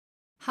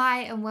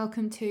Hi, and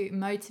welcome to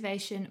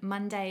Motivation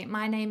Monday.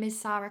 My name is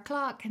Sarah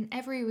Clark, and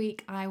every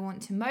week I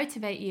want to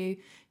motivate you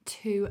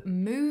to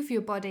move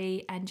your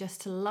body and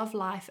just to love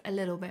life a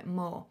little bit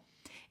more.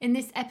 In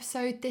this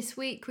episode this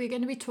week, we're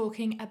going to be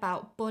talking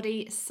about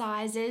body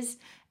sizes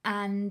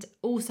and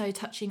also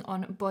touching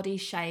on body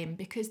shame,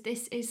 because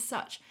this is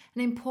such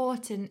an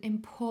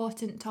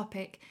important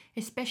topic,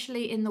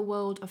 especially in the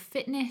world of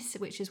fitness,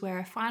 which is where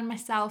I find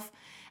myself,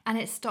 and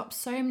it stops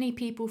so many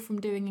people from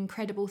doing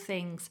incredible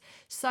things.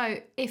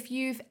 So if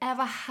you've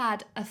ever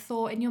had a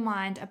thought in your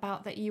mind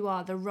about that you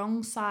are the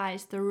wrong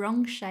size, the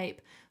wrong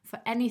shape for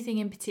anything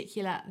in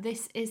particular,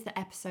 this is the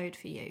episode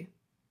for you.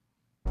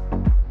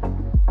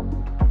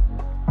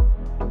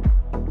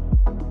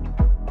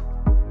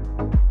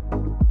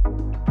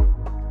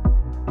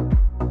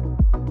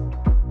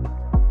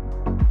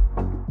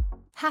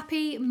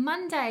 Happy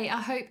Monday. I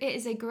hope it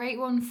is a great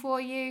one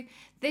for you.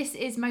 This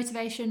is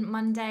Motivation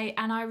Monday,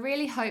 and I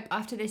really hope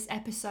after this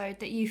episode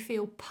that you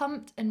feel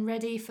pumped and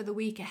ready for the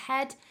week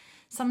ahead.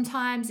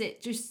 Sometimes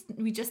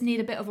we just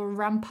need a bit of a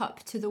ramp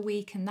up to the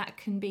week, and that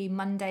can be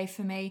Monday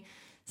for me.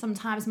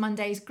 Sometimes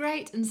Monday's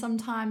great, and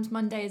sometimes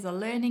Monday is a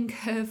learning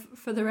curve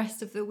for the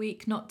rest of the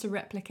week, not to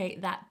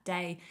replicate that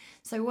day.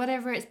 So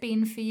whatever it's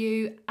been for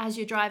you as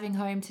you're driving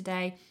home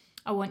today,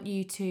 I want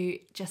you to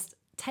just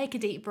take a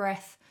deep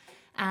breath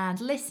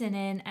and listen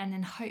in, and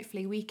then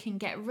hopefully we can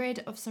get rid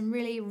of some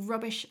really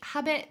rubbish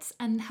habits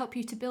and help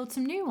you to build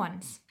some new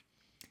ones.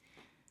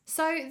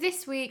 So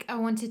this week I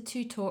wanted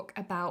to talk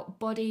about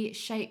body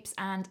shapes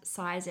and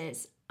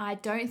sizes. I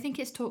don't think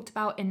it's talked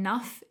about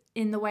enough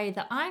in the way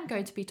that I'm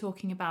going to be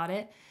talking about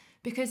it,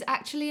 because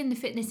actually in the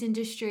fitness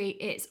industry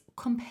it's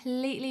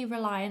completely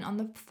reliant on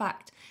the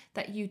fact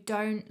that you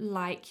don't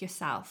like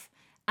yourself,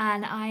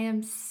 and I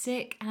am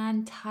sick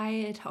and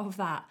tired of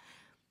that.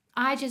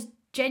 I just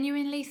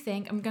genuinely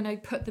think I'm going to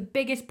put the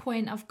biggest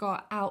point I've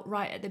got out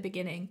right at the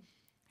beginning.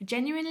 I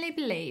genuinely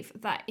believe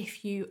that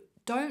if you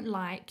don't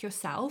like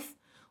yourself,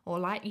 or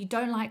you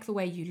don't like the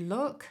way you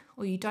look,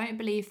 or you don't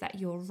believe that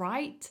you're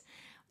right,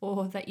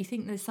 or that you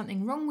think there's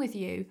something wrong with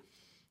you,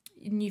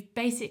 and you're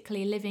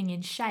basically living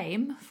in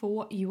shame for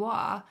what you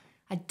are,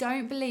 I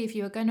don't believe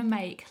you're going to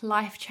make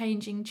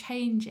life-changing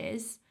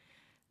changes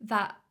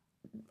that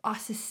are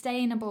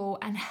sustainable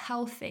and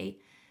healthy.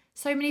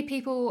 So many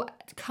people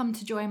come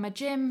to join my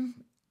gym,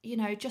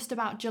 just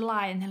about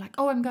July, and they're like,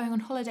 oh, I'm going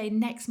on holiday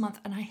next month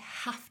and I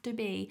have to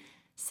be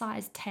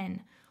size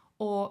 10.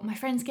 Or my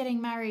friend's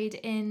getting married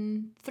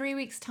in 3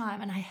 weeks'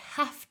 time and I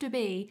have to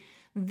be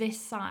this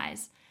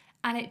size.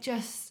 And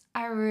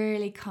I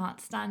really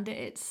can't stand it.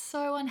 It's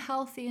so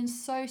unhealthy and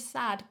so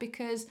sad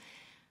because,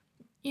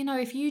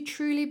 if you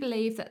truly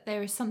believe that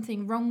there is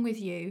something wrong with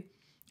you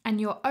and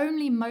you're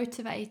only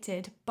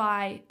motivated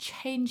by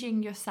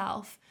changing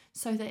yourself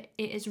so that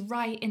it is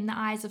right in the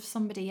eyes of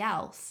somebody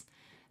else,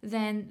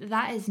 then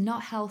that is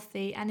not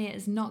healthy, and it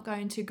is not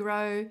going to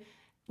grow.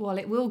 Well,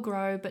 it will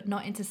grow, but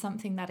not into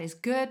something that is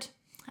good,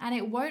 and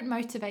it won't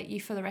motivate you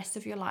for the rest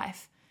of your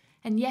life.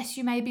 And yes,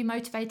 you may be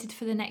motivated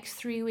for the next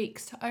 3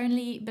 weeks to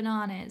only eat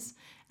bananas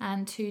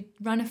and to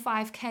run a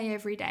 5K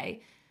every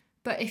day.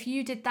 But if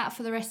you did that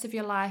for the rest of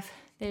your life,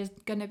 there's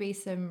going to be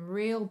some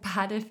real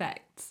bad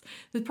effects.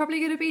 There's probably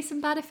going to be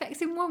some bad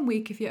effects in 1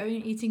 week if you're only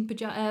eating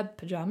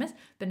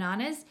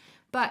bananas.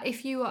 But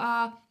if you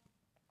are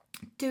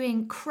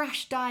doing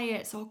crash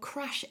diets or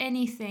crash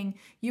anything,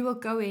 you are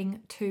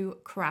going to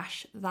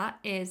crash. That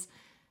is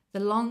the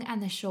long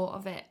and the short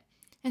of it.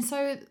 And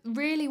so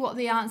really what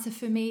the answer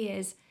for me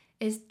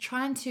is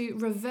trying to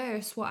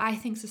reverse what I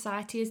think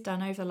society has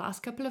done over the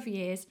last couple of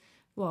years,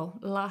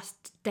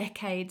 last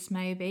decades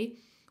maybe,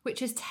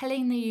 which is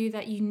telling you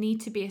that you need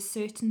to be a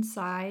certain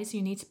size,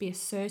 you need to be a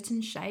certain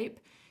shape,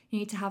 you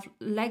need to have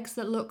legs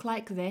that look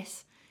like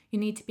this, you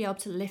need to be able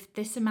to lift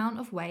this amount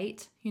of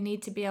weight, you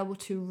need to be able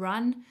to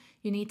run,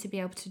 you need to be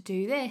able to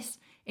do this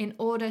in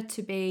order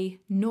to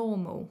be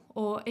normal,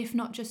 or if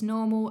not just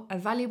normal, a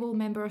valuable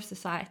member of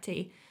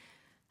society.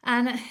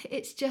 And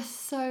it's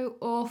just so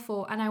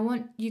awful. And I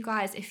want you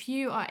guys, if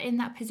you are in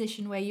that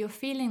position where you're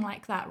feeling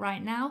like that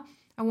right now,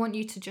 I want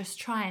you to just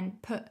try and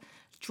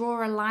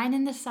draw a line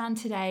in the sand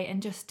today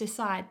and just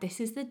decide this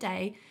is the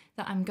day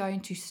that I'm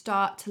going to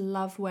start to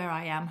love where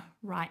I am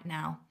right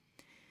now.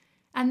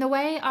 And the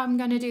way I'm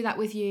going to do that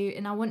with you,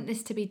 and I want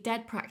this to be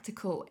dead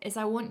practical, is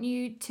I want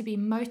you to be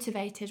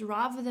motivated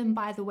rather than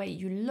by the way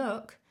you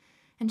look,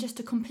 and just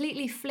to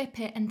completely flip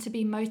it and to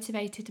be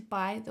motivated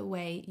by the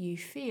way you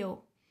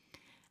feel.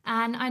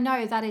 And I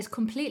know that is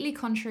completely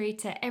contrary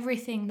to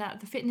everything that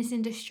the fitness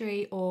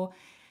industry or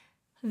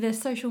the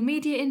social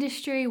media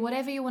industry,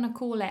 whatever you want to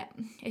call it,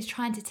 is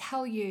trying to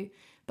tell you.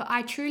 But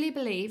I truly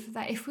believe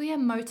that if we are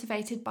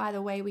motivated by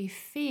the way we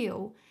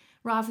feel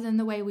rather than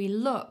the way we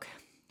look,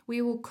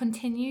 we will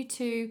continue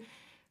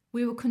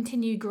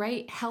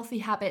great healthy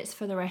habits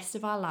for the rest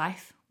of our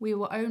life. We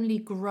will only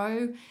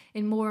grow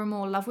in more and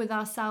more love with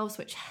ourselves,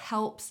 which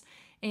helps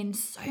in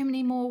so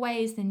many more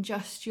ways than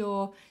just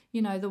your,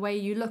 the way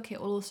you look.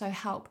 It will also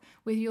help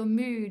with your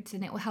moods,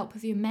 and it will help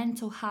with your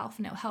mental health,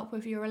 and it will help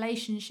with your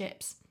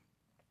relationships.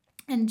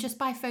 And just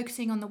by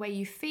focusing on the way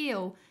you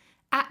feel,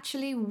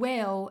 actually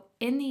will,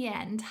 in the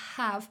end,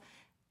 have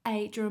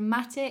a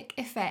dramatic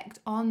effect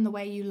on the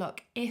way you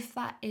look, if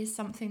that is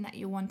something that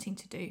you're wanting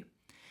to do.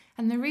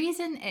 And the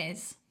reason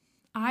is,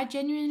 I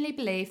genuinely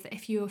believe that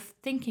if you're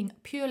thinking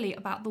purely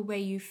about the way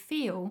you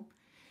feel,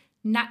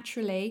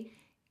 naturally,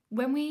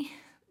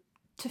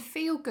 to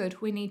feel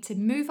good, we need to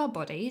move our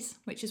bodies,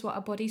 which is what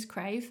our bodies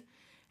crave.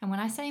 And when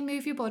I say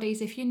move your bodies,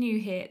 if you're new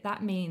here,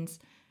 that means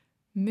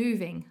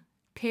moving,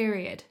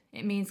 period.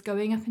 It means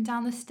going up and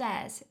down the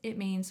stairs. It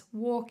means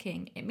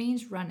walking. It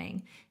means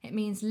running. It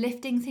means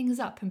lifting things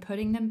up and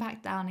putting them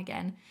back down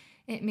again.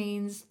 It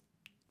means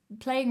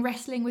playing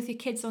wrestling with your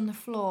kids on the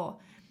floor.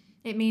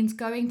 It means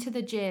going to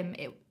the gym.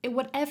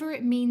 Whatever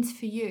it means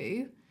for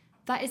you,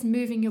 that is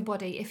moving your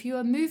body. If you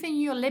are moving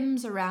your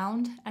limbs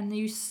around and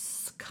you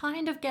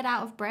kind of get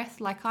out of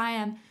breath like I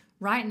am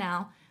right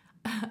now,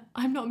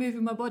 I'm not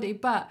moving my body,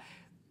 but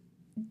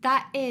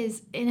that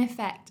is in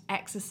effect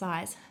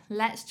exercise.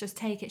 Let's just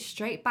take it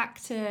straight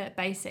back to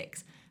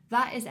basics.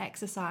 That is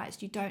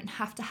exercise. You don't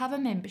have to have a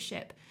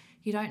membership.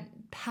 You don't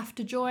have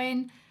to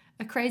join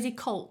a crazy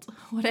cult,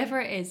 whatever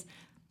it is.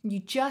 You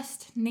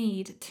just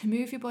need to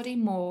move your body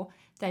more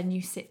than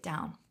you sit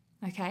down.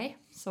 Okay?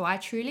 So I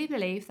truly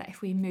believe that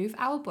if we move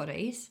our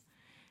bodies,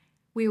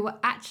 we will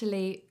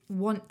actually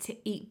want to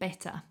eat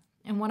better.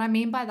 And what I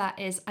mean by that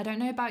is, I don't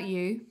know about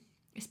you,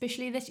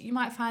 especially this, you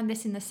might find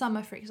this in the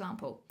summer, for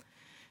example.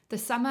 The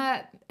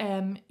summer,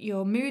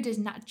 your mood is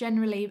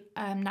generally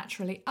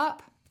naturally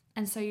up,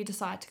 and so you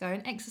decide to go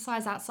and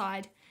exercise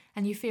outside,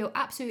 and you feel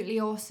absolutely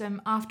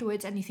awesome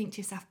afterwards, and you think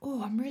to yourself,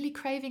 oh, I'm really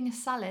craving a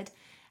salad.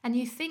 And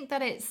you think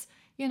that it's,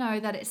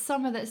 that it's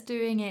summer that's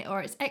doing it,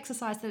 or it's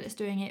exercise that it's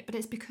doing it, but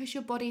it's because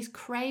your body's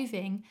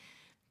craving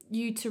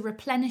you to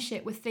replenish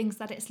it with things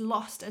that it's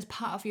lost as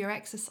part of your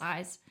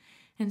exercise.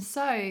 And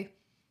so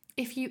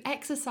if you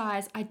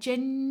exercise, I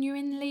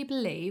genuinely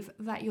believe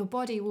that your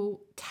body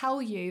will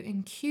tell you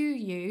and cue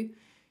you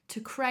to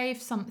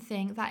crave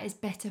something that is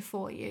better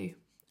for you.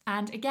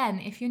 And again,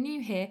 if you're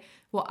new here,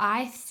 what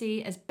I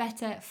see as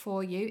better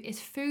for you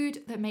is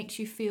food that makes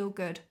you feel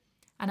good.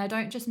 And I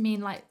don't just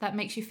mean like that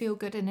makes you feel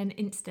good in an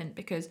instant,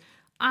 because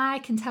I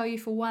can tell you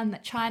for one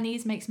that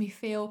Chinese makes me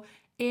feel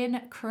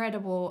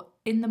incredible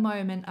in the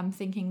moment. I'm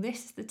thinking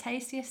this is the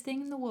tastiest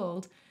thing in the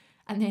world.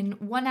 And then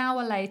 1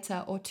 hour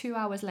later or 2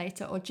 hours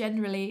later, or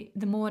generally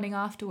the morning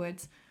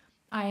afterwards,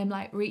 I am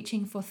like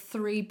reaching for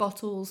 3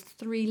 bottles,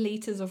 3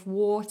 liters of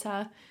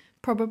water,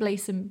 probably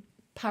some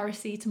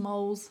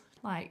paracetamols.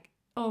 Like,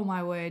 oh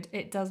my word,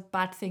 it does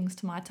bad things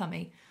to my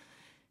tummy.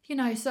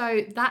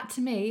 So that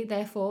to me,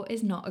 therefore,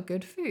 is not a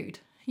good food.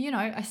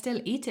 I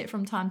still eat it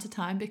from time to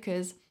time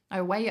because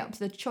I weigh up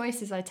the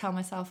choices. I tell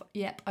myself,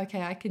 yep,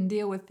 okay, I can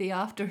deal with the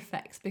after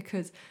effects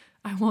because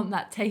I want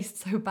that taste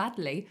so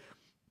badly.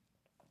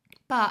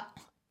 But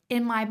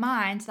in my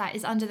mind, that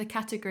is under the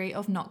category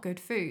of not good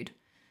food.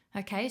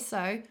 Okay,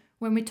 so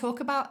when we talk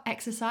about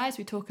exercise,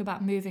 we talk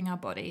about moving our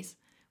bodies.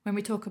 When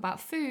we talk about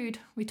food,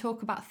 we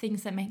talk about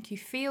things that make you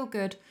feel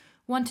good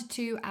 1 to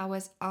 2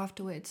 hours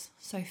afterwards.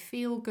 So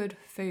feel good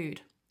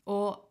food.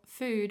 Or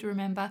food,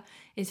 remember,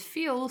 is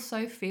fuel,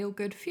 so feel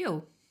good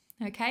fuel.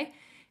 Okay?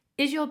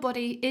 Is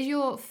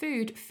your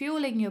food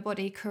fueling your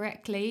body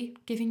correctly,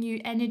 giving you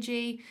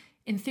energy,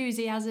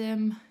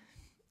 enthusiasm,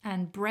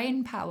 and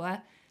brain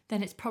power?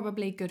 Then it's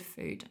probably good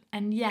food.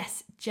 And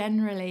yes,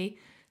 generally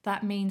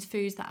that means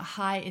foods that are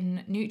high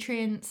in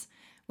nutrients,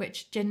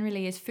 which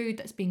generally is food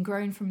that's been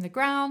grown from the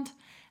ground.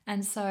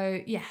 And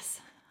so,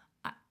 yes,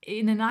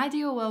 in an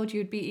ideal world,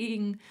 you'd be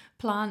eating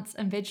plants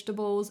and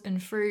vegetables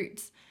and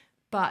fruits,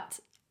 but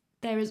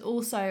there is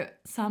also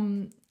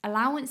some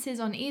allowances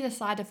on either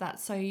side of that.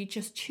 So you're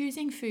just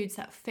choosing foods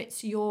that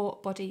fits your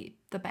body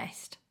the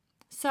best.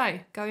 So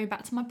going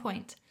back to my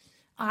point,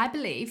 I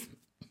believe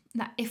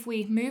that if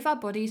we move our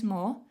bodies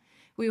more,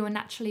 we will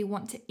naturally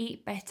want to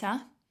eat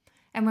better.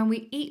 And when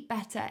we eat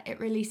better, it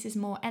releases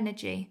more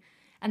energy.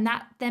 And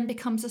that then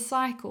becomes a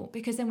cycle,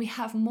 because then we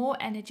have more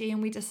energy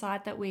and we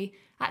decide that we're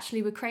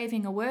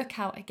craving a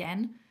workout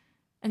again.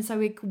 And so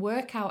we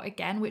work out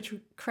again, which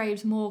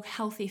craves more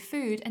healthy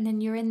food. And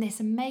then you're in this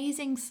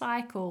amazing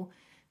cycle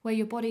where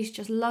your body's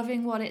just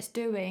loving what it's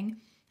doing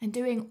and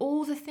doing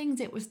all the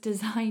things it was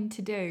designed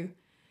to do.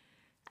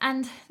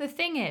 And the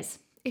thing is,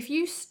 if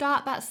you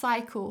start that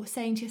cycle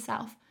saying to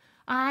yourself,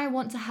 I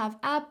want to have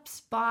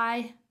abs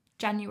by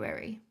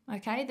January,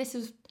 okay? This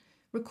is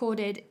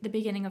recorded the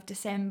beginning of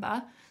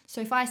December.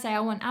 So if I say I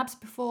want abs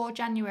before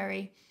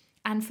January,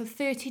 and for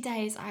 30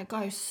 days I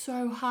go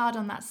so hard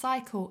on that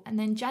cycle, and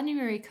then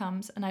January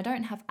comes and I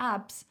don't have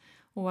abs,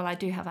 or well, I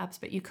do have abs,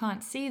 but you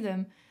can't see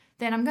them,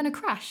 then I'm going to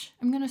crash.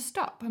 I'm going to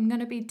stop. I'm going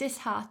to be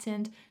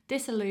disheartened,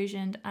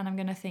 disillusioned, and I'm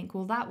going to think,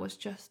 well, that was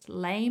just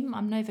lame.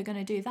 I'm never going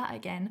to do that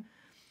again.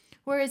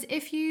 Whereas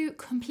if you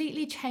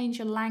completely change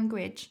your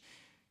language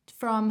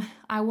from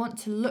I want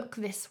to look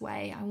this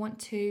way, I want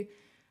to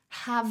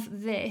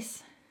have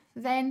this,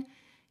 then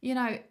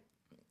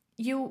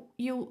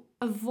you'll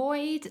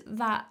avoid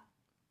that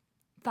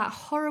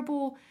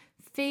horrible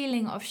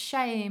feeling of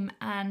shame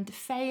and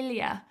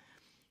failure.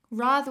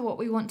 Rather, what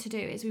we want to do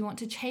is we want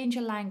to change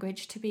your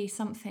language to be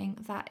something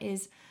that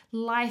is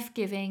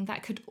life-giving,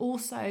 that could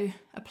also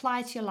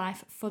apply to your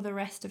life for the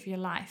rest of your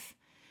life.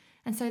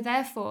 And so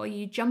therefore,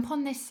 you jump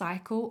on this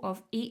cycle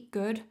of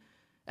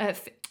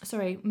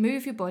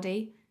move your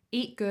body,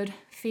 eat good,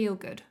 feel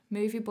good.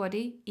 Move your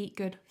body, eat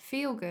good,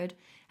 feel good.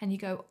 And you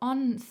go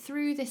on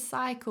through this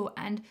cycle.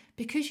 And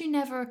because you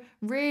never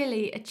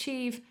really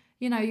achieve,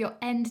 your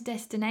end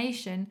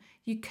destination,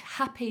 you're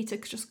happy to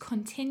just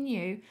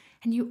continue.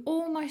 And you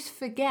almost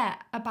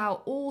forget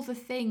about all the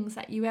things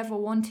that you ever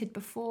wanted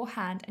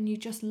beforehand. And you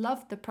just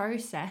love the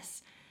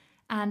process.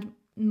 And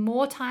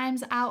more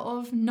times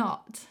than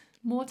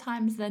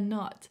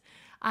not,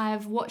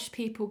 I've watched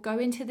people go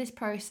into this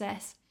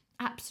process,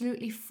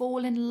 absolutely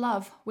fall in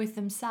love with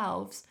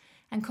themselves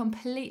and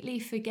completely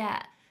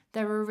forget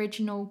their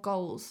original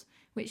goals,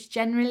 which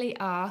generally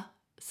are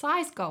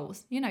size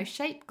goals,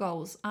 shape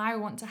goals. I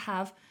want to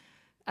have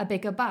a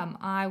bigger bum.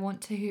 I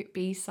want to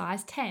be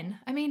size 10.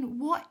 I mean,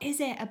 what is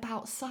it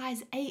about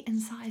size 8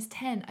 and size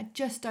 10? I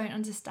just don't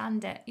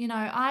understand it.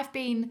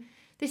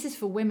 This is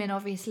for women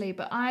obviously,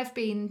 but I've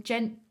been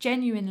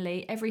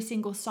genuinely every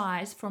single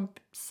size from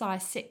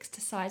size 6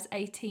 to size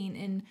 18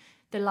 in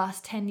the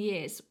last 10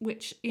 years,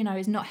 which,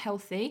 is not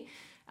healthy.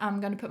 I'm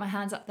going to put my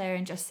hands up there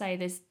and just say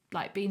there's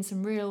been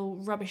some real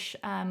rubbish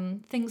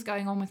things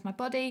going on with my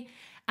body.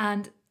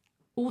 And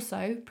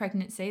also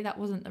pregnancy, that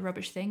wasn't the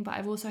rubbish thing, but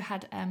I've also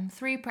had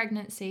 3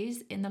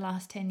 pregnancies in the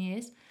last 10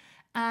 years.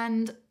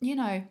 And,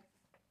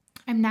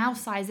 I'm now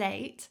size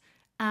 8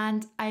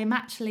 and I am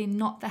actually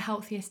not the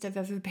healthiest I've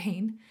ever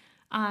been.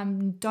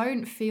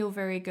 Don't feel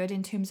very good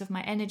in terms of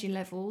my energy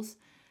levels.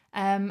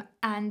 And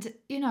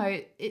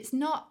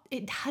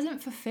it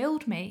hasn't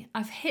fulfilled me.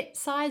 I've hit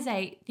size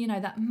 8,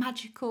 that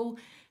magical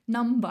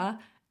number,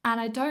 and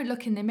I don't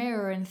look in the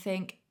mirror and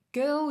think,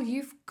 girl,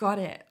 you've got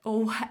it,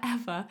 or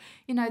whatever.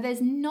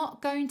 There's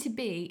not going to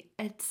be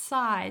a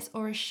size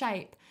or a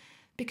shape,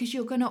 because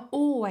you're going to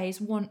always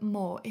want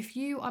more. If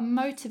you are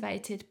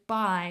motivated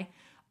by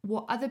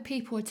what other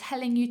people are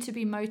telling you to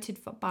be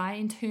motivated by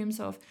in terms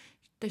of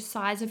the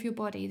size of your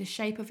body, the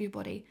shape of your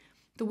body,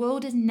 the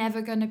world is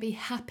never going to be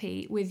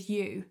happy with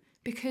you,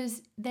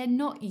 because they're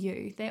not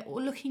you. They're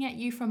all looking at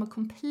you from a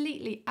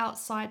completely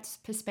outside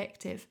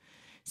perspective.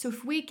 So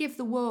if we give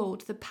the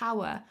world the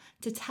power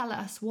to tell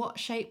us what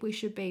shape we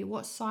should be,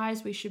 what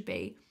size we should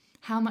be,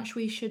 how much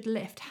we should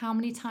lift, how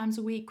many times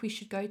a week we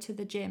should go to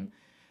the gym,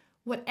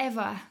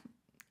 whatever,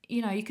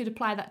 you could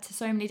apply that to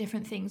so many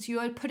different things. You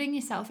are putting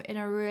yourself in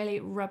a really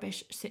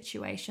rubbish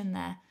situation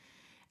there.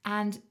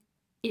 And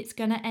it's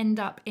going to end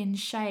up in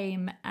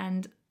shame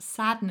and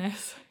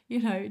sadness,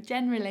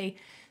 generally.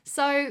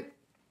 So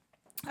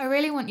I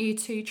really want you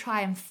to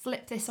try and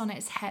flip this on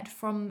its head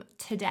from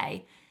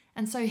today.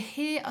 And so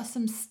here are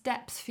some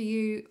steps for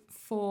you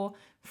for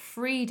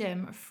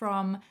freedom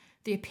from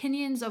the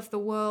opinions of the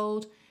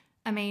world.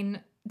 I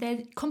mean,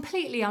 they're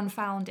completely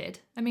unfounded.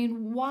 I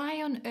mean,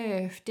 why on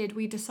earth did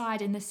we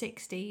decide in the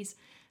 60s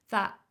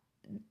that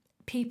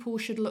people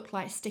should look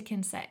like stick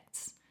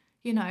insects?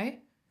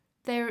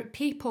 There are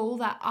people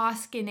that are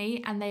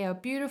skinny and they are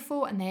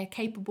beautiful and they are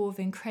capable of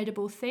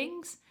incredible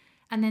things.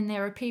 And then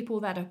there are people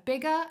that are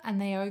bigger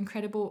and they are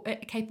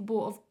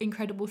capable of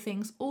incredible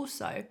things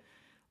also.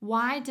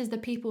 Why does the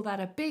people that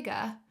are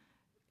bigger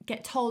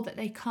get told that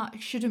they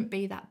shouldn't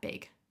be that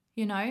big?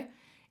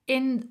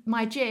 In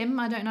my gym,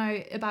 I don't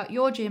know about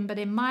your gym, but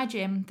in my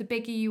gym, the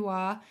bigger you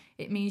are,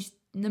 it means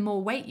the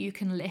more weight you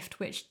can lift,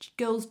 which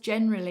girls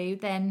generally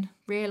then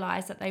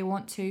realize that they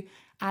want to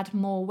add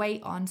more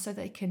weight on so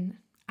they can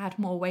add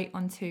more weight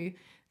onto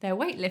their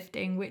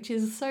weightlifting, which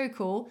is so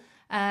cool.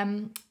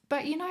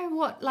 But you know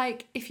what?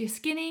 If you're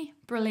skinny,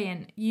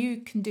 brilliant,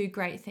 you can do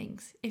great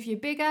things. If you're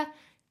bigger,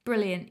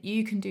 brilliant,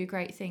 you can do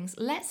great things.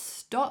 Let's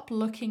stop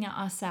looking at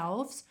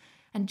ourselves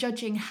and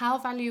judging how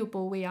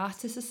valuable we are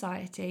to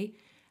society,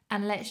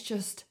 and let's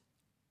just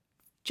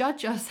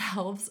judge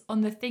ourselves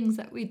on the things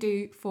that we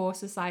do for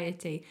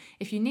society.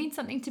 If you need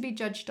something to be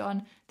judged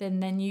on,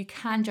 then you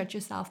can judge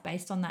yourself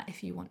based on that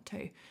if you want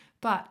to.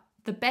 But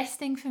the best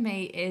thing for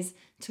me is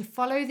to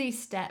follow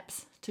these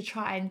steps to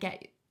try and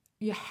get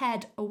your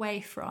head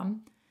away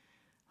from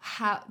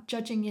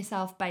judging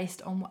yourself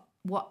based on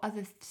what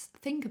others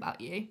think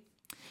about you.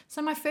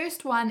 So my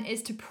first one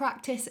is to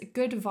practice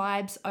good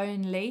vibes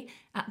only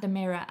at the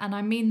mirror. And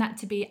I mean that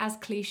to be as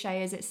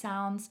cliche as it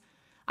sounds.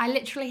 I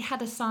literally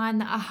had a sign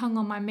that I hung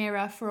on my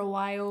mirror for a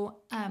while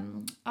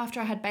after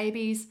I had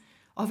babies.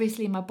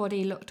 Obviously, my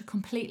body looked a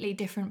completely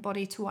different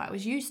body to what I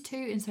was used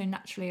to. And so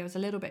naturally, I was a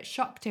little bit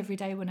shocked every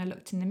day when I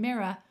looked in the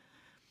mirror.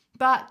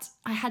 But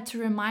I had to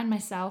remind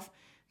myself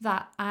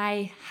that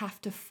I have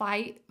to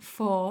fight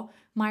for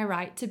my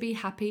right to be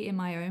happy in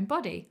my own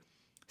body.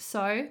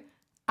 So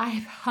I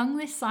hung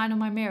this sign on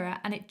my mirror,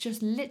 and it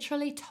just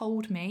literally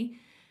told me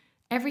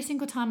every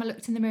single time I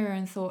looked in the mirror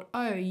and thought,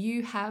 oh,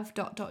 you have ...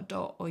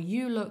 or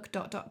you look ...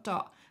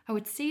 I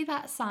would see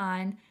that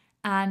sign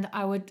and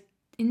I would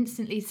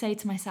instantly say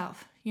to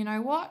myself, you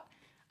know what?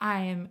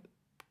 I am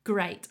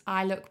great.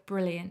 I look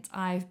brilliant.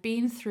 I've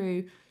been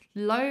through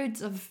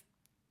loads of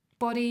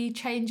body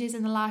changes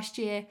in the last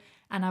year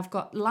and I've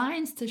got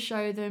lines to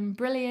show them,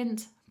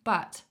 brilliant,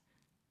 but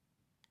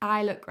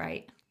I look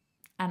great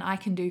and I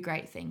can do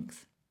great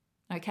things.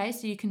 Okay,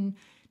 so you can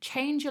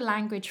change your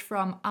language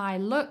from I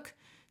look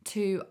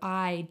to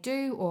I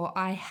do or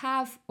I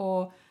have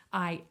or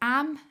I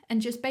am,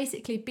 and just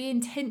basically be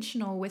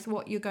intentional with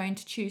what you're going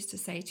to choose to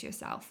say to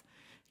yourself.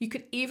 You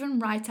could even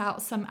write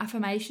out some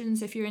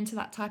affirmations if you're into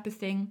that type of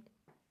thing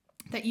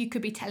that you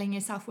could be telling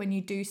yourself when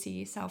you do see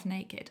yourself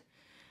naked.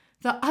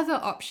 The other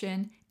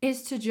option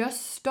is to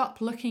just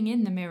stop looking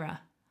in the mirror,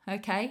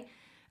 okay?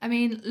 I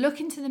mean, look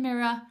into the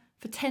mirror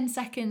for 10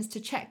 seconds to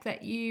check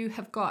that you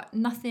have got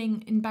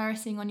nothing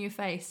embarrassing on your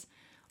face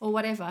or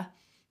whatever.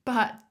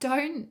 But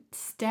don't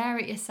stare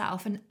at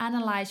yourself and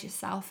analyze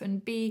yourself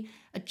and be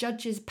a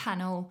judge's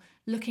panel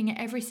looking at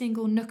every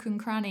single nook and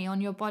cranny on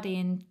your body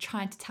and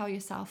trying to tell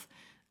yourself,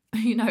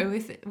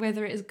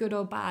 whether it is good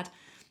or bad.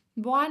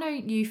 Why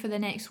don't you, for the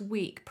next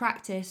week,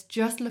 practice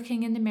just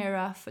looking in the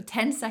mirror for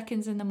 10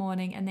 seconds in the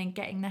morning and then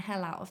getting the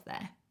hell out of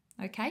there,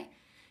 okay?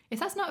 If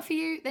that's not for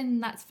you,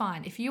 then that's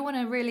fine. If you want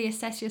to really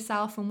assess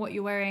yourself and what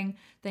you're wearing,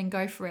 then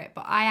go for it.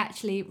 But I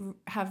actually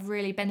have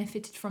really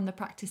benefited from the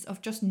practice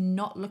of just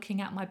not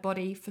looking at my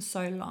body for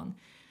so long.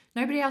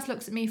 Nobody else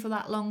looks at me for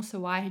that long,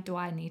 so why do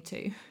I need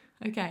to?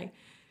 Okay.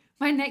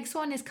 My next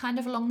one is kind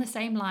of along the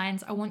same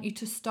lines. I want you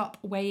to stop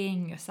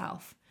weighing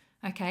yourself,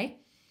 okay?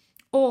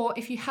 Or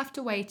if you have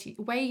to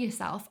weigh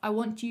yourself, I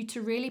want you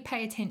to really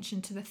pay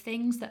attention to the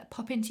things that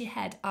pop into your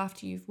head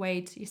after you've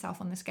weighed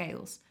yourself on the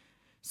scales.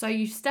 So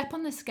you step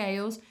on the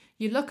scales,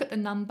 you look at the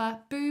number,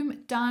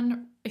 boom,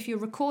 done. If you're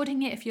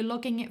recording it, if you're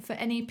logging it for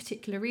any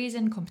particular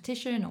reason,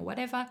 competition or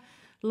whatever,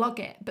 log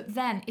it. But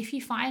then if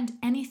you find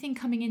anything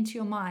coming into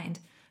your mind,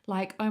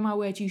 like, oh my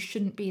word, you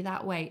shouldn't be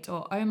that weight,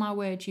 or oh my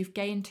word, you've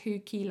gained 2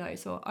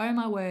 kilos, or oh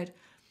my word,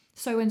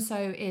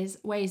 so-and-so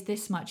weighs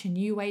this much and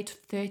you weighed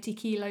 30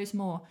 kilos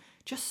more,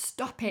 just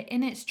stop it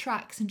in its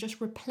tracks and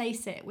just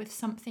replace it with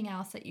something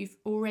else that you've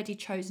already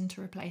chosen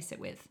to replace it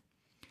with.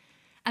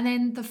 And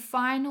then the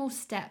final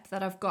step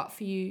that I've got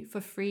for you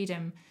for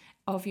freedom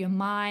of your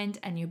mind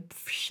and your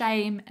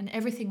shame and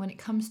everything when it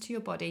comes to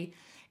your body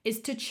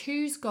is to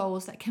choose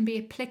goals that can be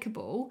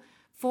applicable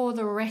for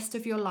the rest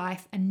of your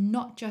life and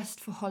not just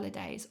for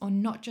holidays or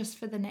not just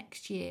for the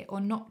next year or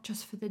not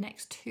just for the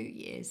next 2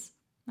 years,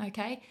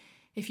 okay?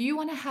 If you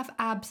want to have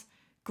abs,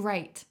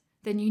 great.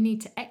 Then you need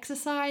to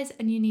exercise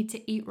and you need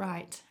to eat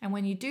right. And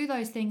when you do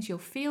those things, you'll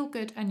feel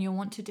good and you'll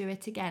want to do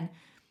it again.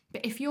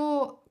 But if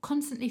you're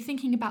constantly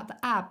thinking about the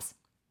abs,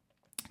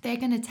 they're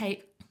going to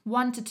take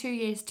 1 to 2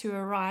 years to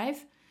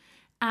arrive.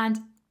 And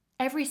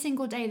every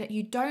single day that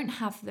you don't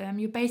have them,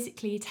 you're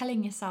basically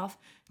telling yourself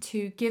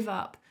to give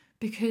up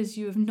because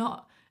you have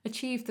not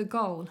achieved the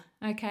goal,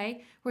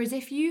 okay? Whereas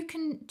if you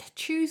can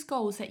choose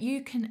goals that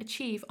you can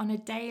achieve on a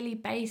daily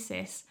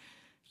basis,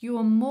 you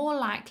are more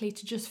likely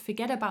to just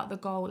forget about the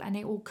goal and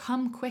it will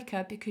come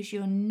quicker because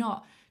you're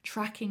not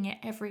tracking it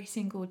every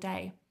single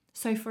day.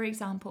 So for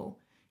example,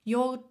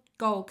 your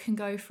goal can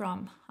go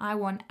from I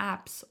want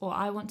abs or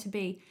I want to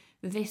be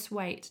this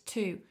weight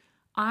to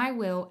I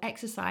will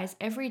exercise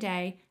every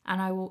day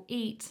and I will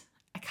eat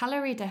a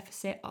calorie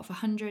deficit of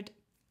 100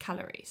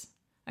 calories.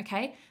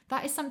 Okay,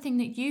 that is something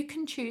that you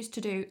can choose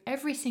to do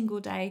every single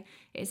day.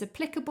 It is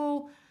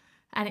applicable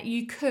and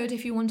you could,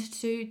 if you wanted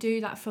to, do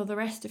that for the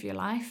rest of your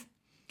life.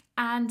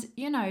 And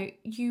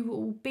you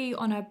will be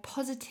on a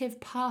positive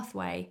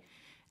pathway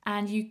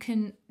and you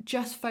can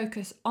just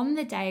focus on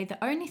the day.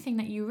 The only thing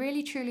that you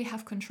really truly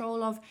have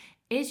control of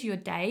is your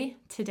day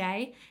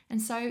today.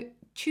 And so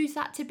choose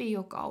that to be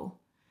your goal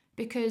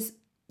because,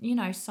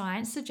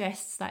 science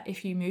suggests that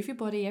if you move your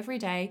body every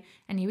day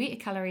and you eat a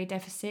calorie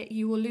deficit,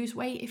 you will lose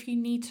weight if you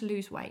need to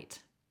lose weight.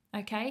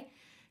 Okay?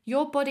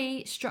 Your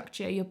body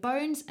structure, your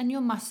bones and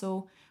your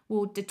muscle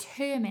will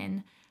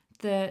determine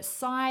the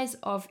size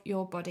of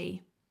your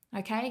body.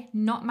 Okay?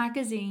 Not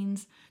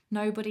magazines,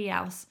 nobody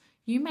else.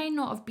 You may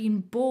not have been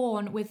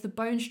born with the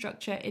bone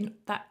structure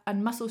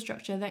and muscle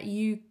structure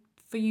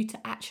for you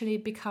to actually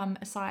become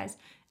a size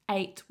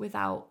 8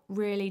 without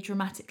really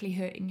dramatically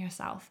hurting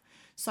yourself.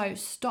 So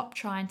stop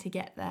trying to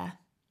get there.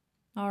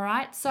 All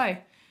right. So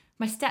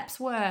my steps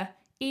were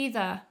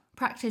either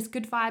practice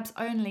good vibes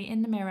only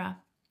in the mirror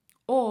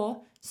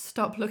or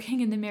stop looking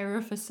in the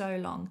mirror for so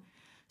long.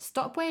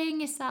 Stop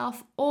weighing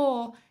yourself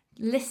or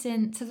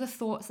listen to the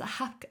thoughts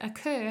that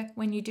occur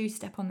when you do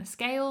step on the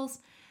scales.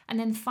 And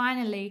then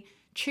finally,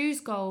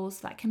 choose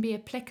goals that can be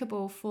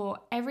applicable for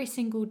every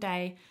single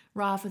day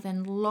rather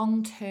than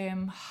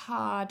long-term,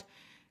 hard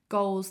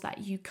goals that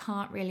you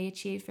can't really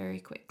achieve very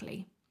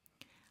quickly.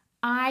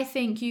 I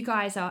think you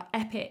guys are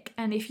epic.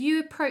 And if you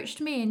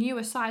approached me and you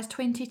were size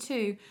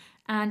 22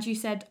 and you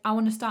said, I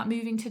want to start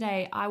moving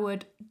today, I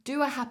would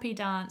do a happy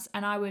dance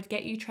and I would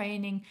get you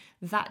training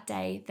that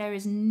day. There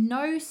is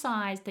no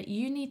size that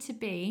you need to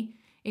be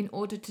in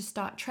order to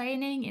start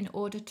training, in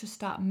order to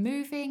start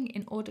moving,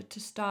 in order to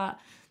start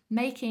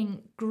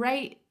making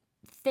great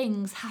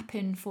things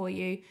happen for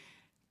you.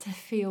 to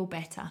feel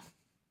better.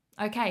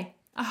 Okay,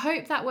 I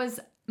hope that was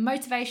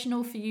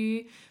motivational for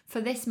you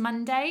for this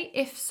Monday.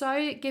 If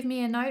so, give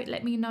me a note.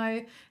 Let me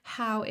know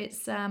how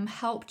it's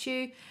helped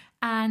you.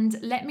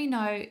 And let me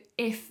know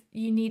if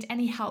you need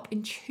any help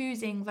in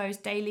choosing those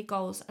daily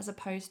goals as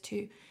opposed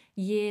to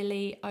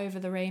yearly over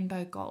the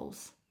rainbow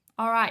goals.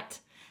 All right,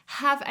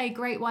 have a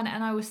great one,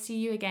 and I will see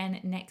you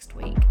again next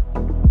week.